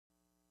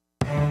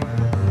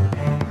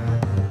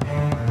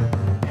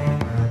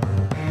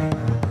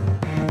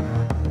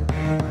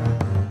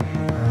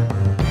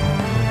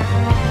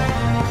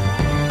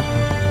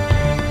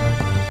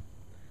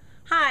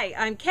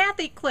I'm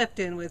Kathy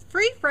Clifton with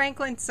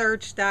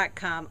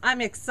FreeFranklinSearch.com.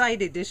 I'm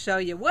excited to show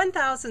you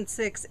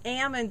 1006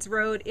 Ammons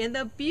Road in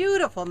the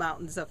beautiful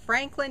mountains of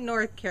Franklin,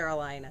 North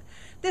Carolina.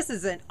 This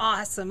is an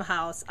awesome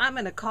house. I'm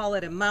going to call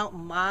it a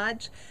mountain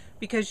lodge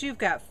because you've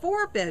got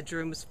 4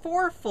 bedrooms,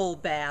 4 full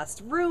baths,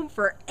 room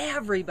for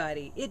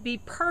everybody. It'd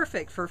be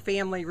perfect for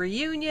family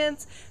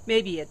reunions,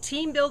 maybe a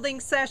team building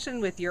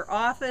session with your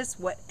office,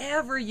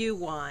 whatever you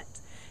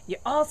want. You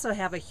also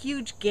have a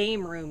huge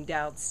game room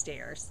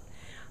downstairs.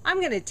 I'm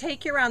going to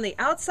take you around the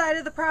outside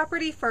of the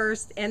property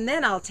first, and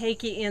then I'll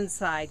take you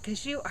inside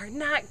because you are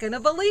not going to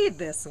believe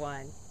this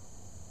one.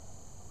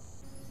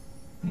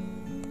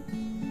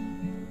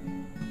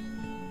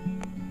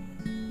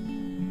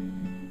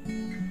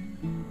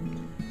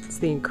 It's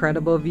the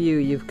incredible view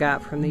you've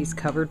got from these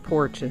covered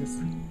porches.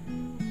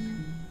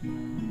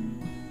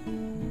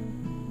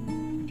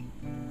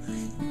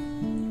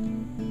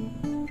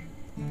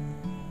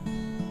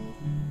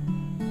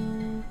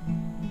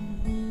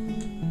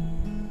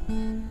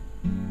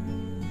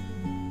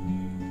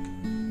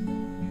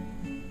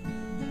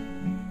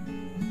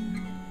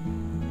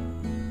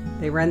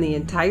 They run the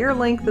entire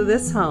length of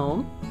this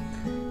home.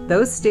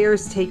 Those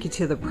stairs take you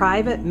to the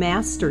private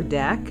master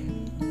deck,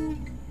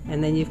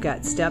 and then you've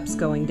got steps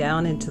going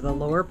down into the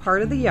lower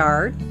part of the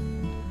yard,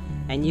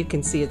 and you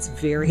can see it's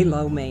very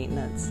low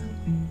maintenance.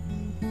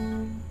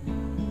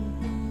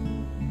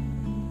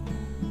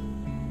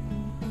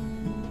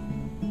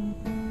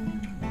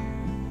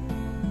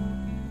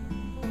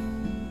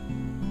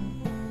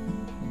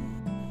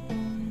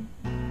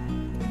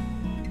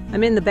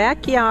 I'm in the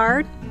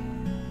backyard.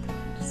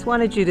 Just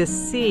wanted you to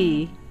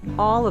see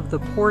all of the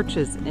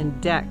porches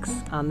and decks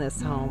on this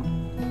home.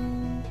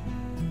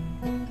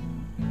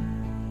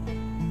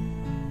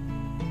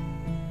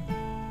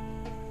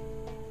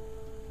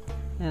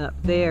 And up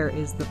there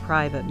is the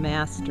private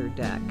master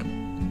deck.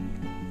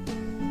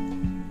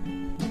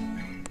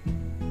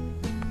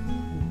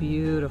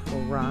 Beautiful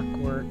rock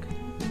work.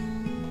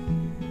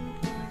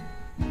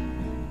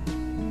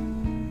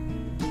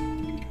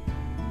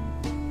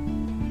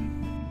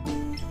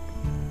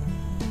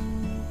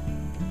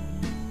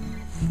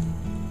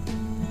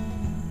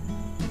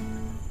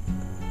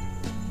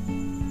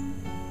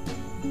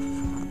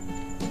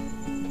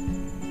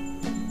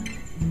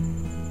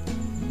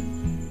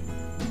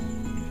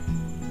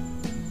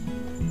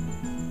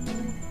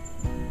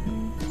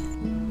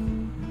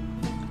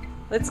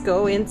 Let's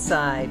go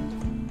inside.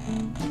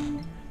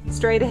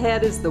 Straight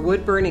ahead is the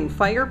wood-burning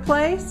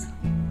fireplace.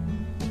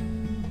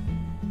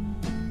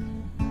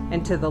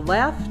 And to the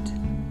left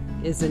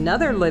is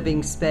another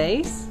living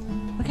space.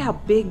 Look how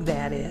big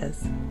that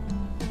is.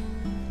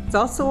 It's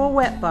also a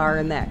wet bar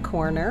in that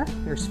corner.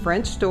 There's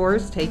French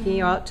doors taking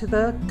you out to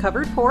the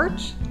covered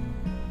porch.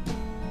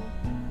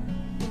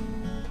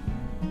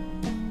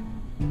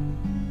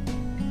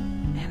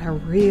 And a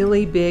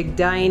really big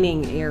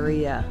dining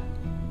area.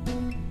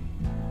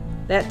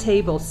 That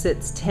table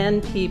sits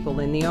 10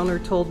 people, and the owner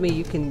told me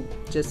you can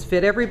just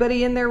fit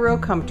everybody in there real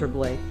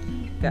comfortably.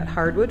 Got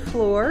hardwood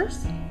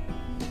floors.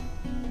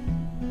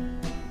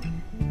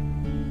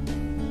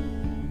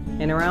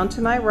 And around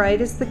to my right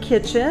is the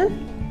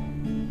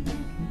kitchen.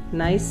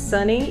 Nice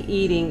sunny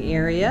eating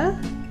area.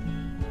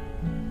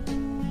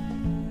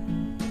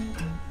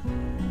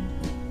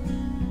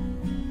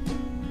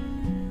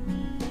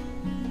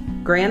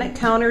 Granite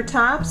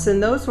countertops,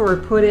 and those were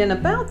put in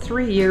about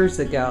 3 years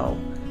ago.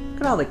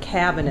 Look at all the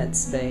cabinet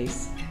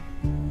space.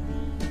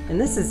 And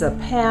this is a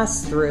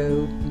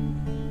pass-through,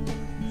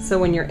 so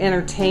when you're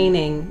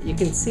entertaining, you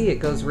can see it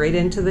goes right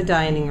into the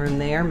dining room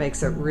there,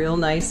 makes it real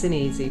nice and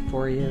easy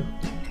for you.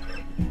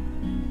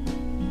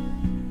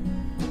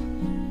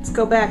 Let's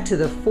go back to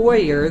the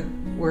foyer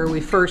where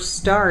we first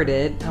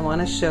started. I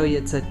want to show you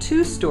it's a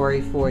 2-story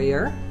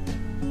foyer.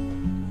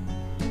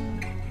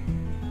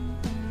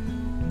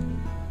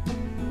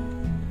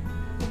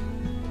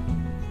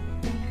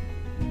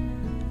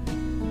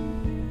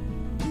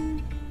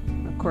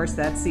 Of course,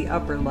 that's the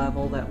upper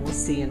level that we'll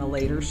see in a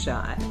later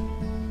shot.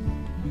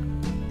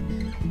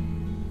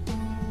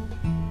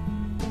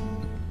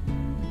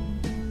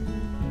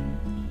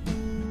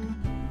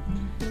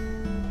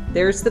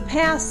 There's the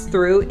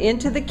pass-through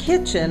into the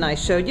kitchen I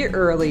showed you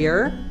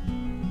earlier.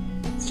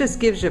 This just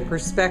gives you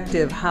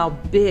perspective how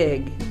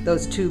big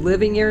those 2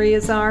 living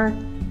areas are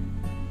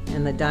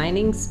and the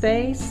dining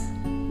space.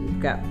 You've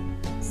got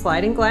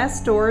sliding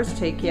glass doors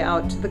take you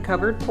out to the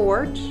covered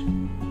porch.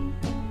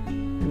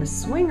 To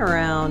swing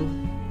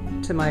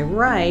around to my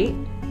right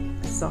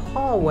is a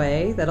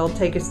hallway that'll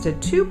take us to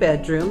 2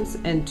 bedrooms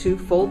and 2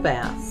 full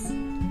baths.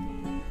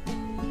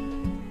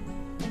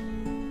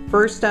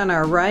 First on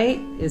our right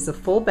is a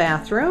full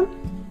bathroom.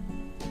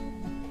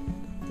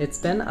 It's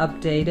been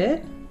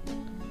updated.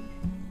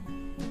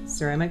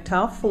 Ceramic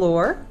tile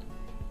floor.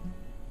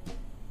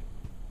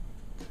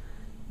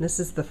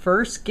 This is the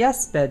first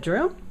guest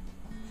bedroom.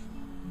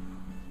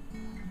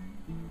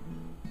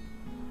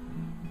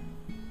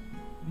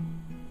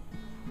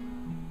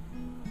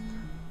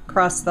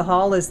 Across the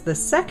hall is the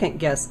second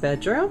guest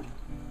bedroom.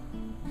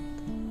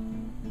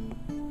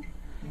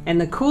 And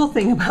the cool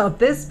thing about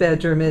this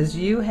bedroom is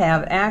you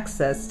have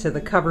access to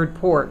the covered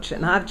porch,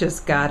 and I've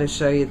just got to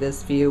show you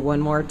this view one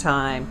more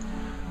time.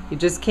 You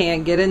just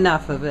can't get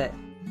enough of it.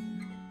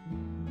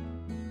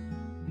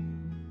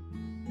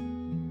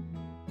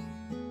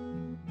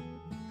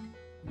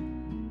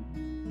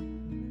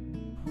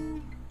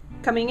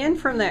 Coming in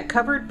from that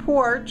covered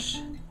porch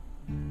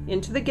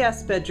into the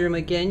guest bedroom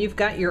again, you've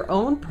got your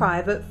own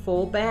private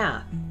full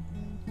bath.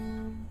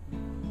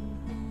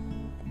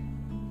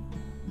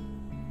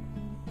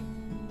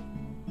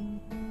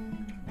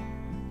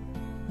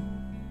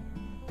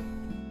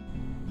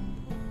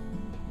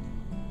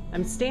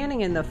 I'm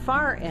standing in the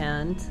far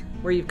end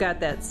where you've got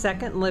that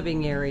second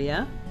living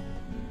area,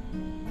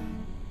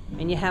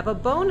 and you have a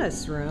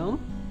bonus room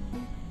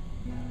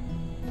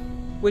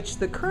which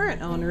the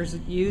current owners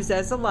use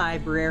as a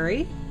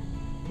library.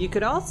 You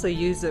could also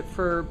use it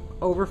for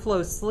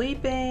overflow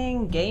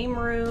sleeping, game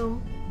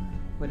room,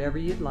 whatever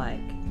you'd like.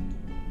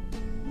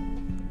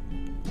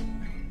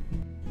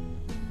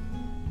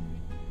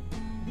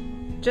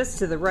 Just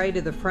to the right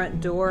of the front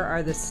door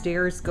are the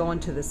stairs going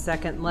to the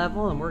second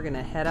level, and we're going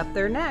to head up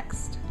there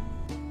next.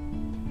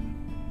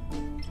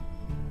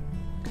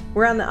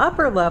 We're on the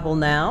upper level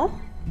now.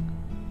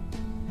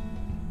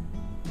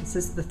 This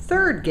is the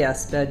third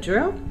guest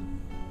bedroom.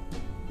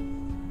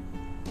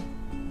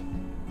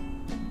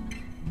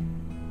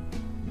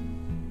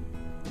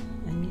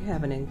 And you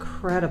have an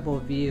incredible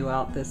view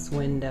out this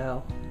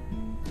window.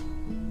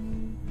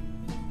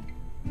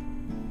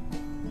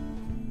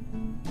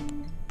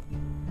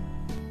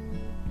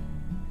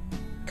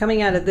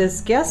 Coming out of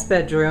this guest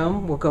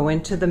bedroom, we'll go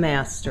into the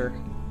master.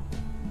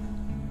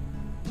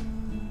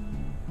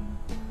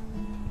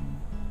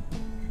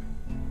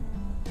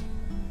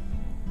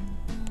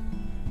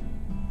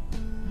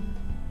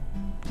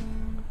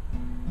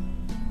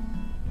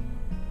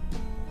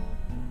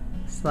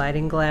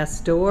 Sliding glass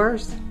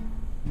doors.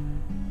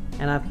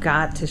 And I've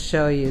got to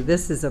show you,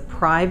 this is a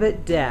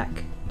private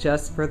deck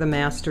just for the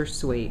master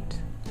suite.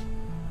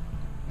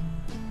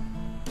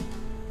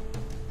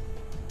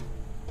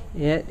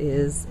 It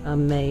is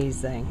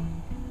amazing.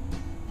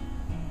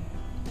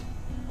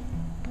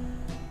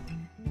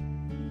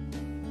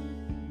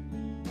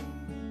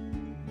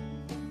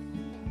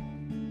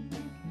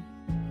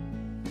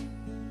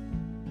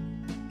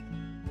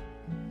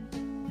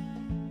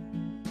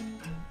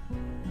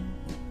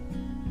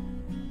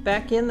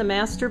 Back in the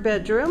master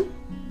bedroom.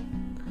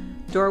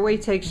 Doorway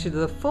takes you to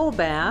the full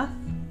bath,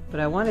 but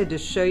I wanted to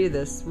show you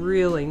this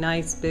really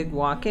nice big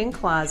walk-in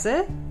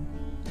closet.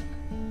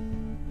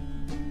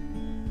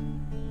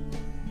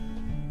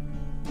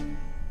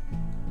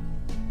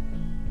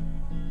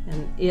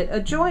 And it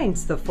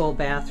adjoins the full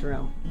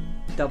bathroom.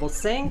 Double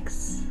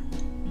sinks.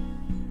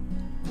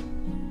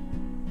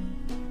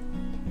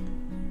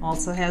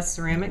 Also has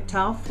ceramic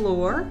tile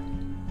floor.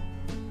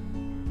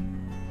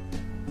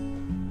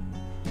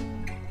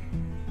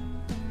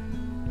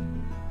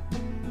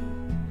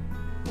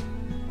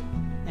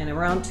 And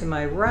around to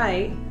my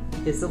right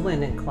is a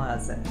linen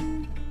closet.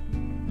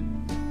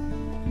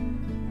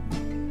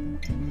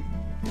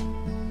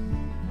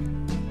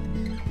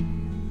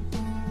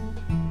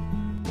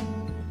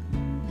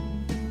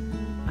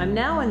 I'm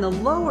now in the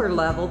lower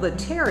level, the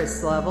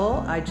terrace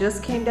level. I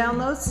just came down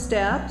those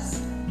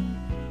steps.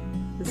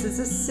 This is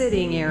a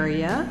sitting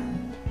area.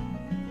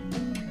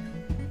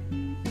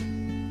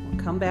 We'll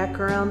come back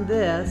around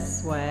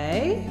this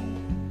way.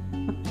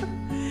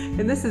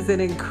 And this is an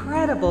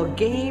incredible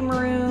game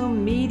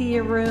room,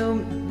 media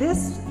room.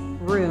 This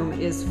room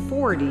is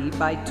 40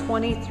 by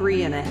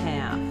 23 and a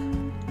half.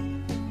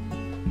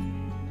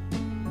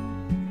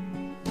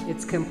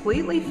 It's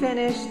completely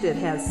finished. It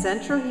has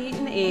central heat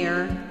and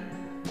air.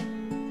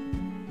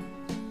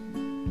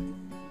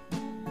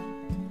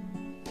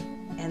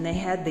 And they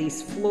had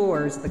these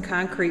floors, the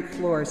concrete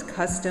floors,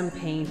 custom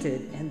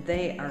painted, and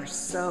they are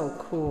so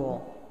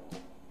cool.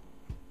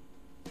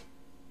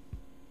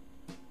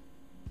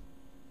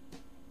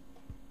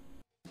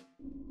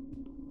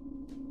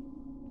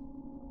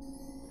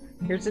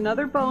 Here's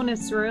another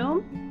bonus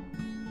room.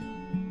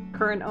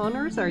 Current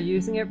owners are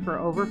using it for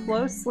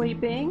overflow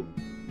sleeping.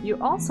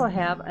 You also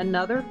have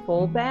another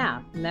full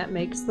bath, and that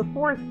makes the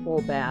fourth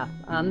full bath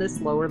on this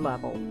lower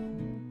level.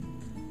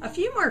 A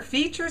few more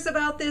features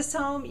about this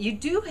home. You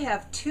do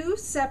have two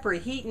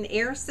separate heat and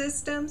air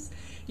systems.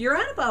 You're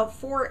on about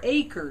 4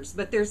 acres,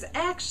 but there's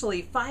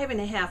actually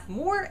 5.5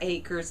 more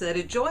acres that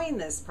adjoin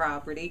this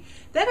property.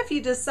 That if you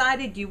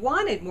decided you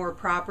wanted more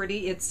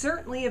property, it's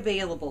certainly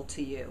available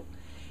to you.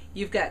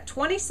 You've got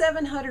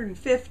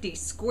 2,750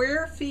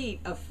 square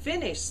feet of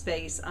finished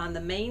space on the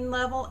main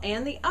level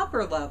and the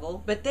upper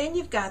level, but then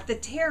you've got the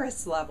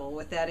terrace level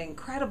with that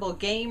incredible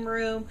game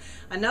room,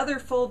 another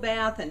full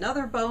bath,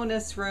 another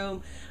bonus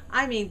room.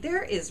 I mean,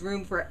 there is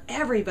room for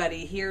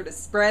everybody here to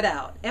spread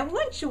out. And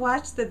once you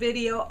watch the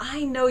video,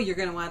 I know you're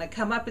going to want to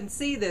come up and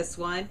see this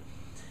one.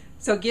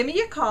 So give me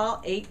a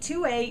call,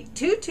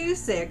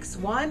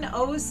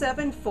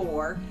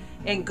 828-226-1074.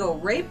 And go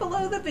right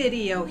below the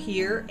video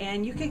here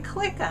and you can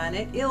click on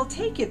it. It'll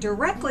take you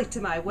directly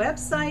to my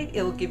website.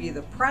 It'll give you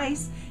the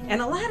price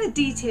and a lot of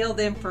detailed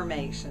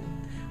information.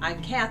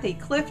 I'm Kathy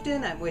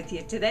Clifton. I'm with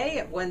you today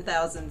at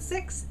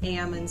 1006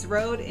 Ammons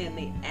Road in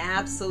the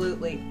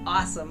absolutely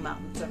awesome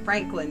mountains of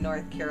Franklin,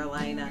 North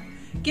Carolina.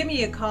 Give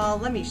me a call.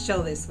 Let me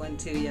show this one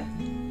to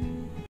you.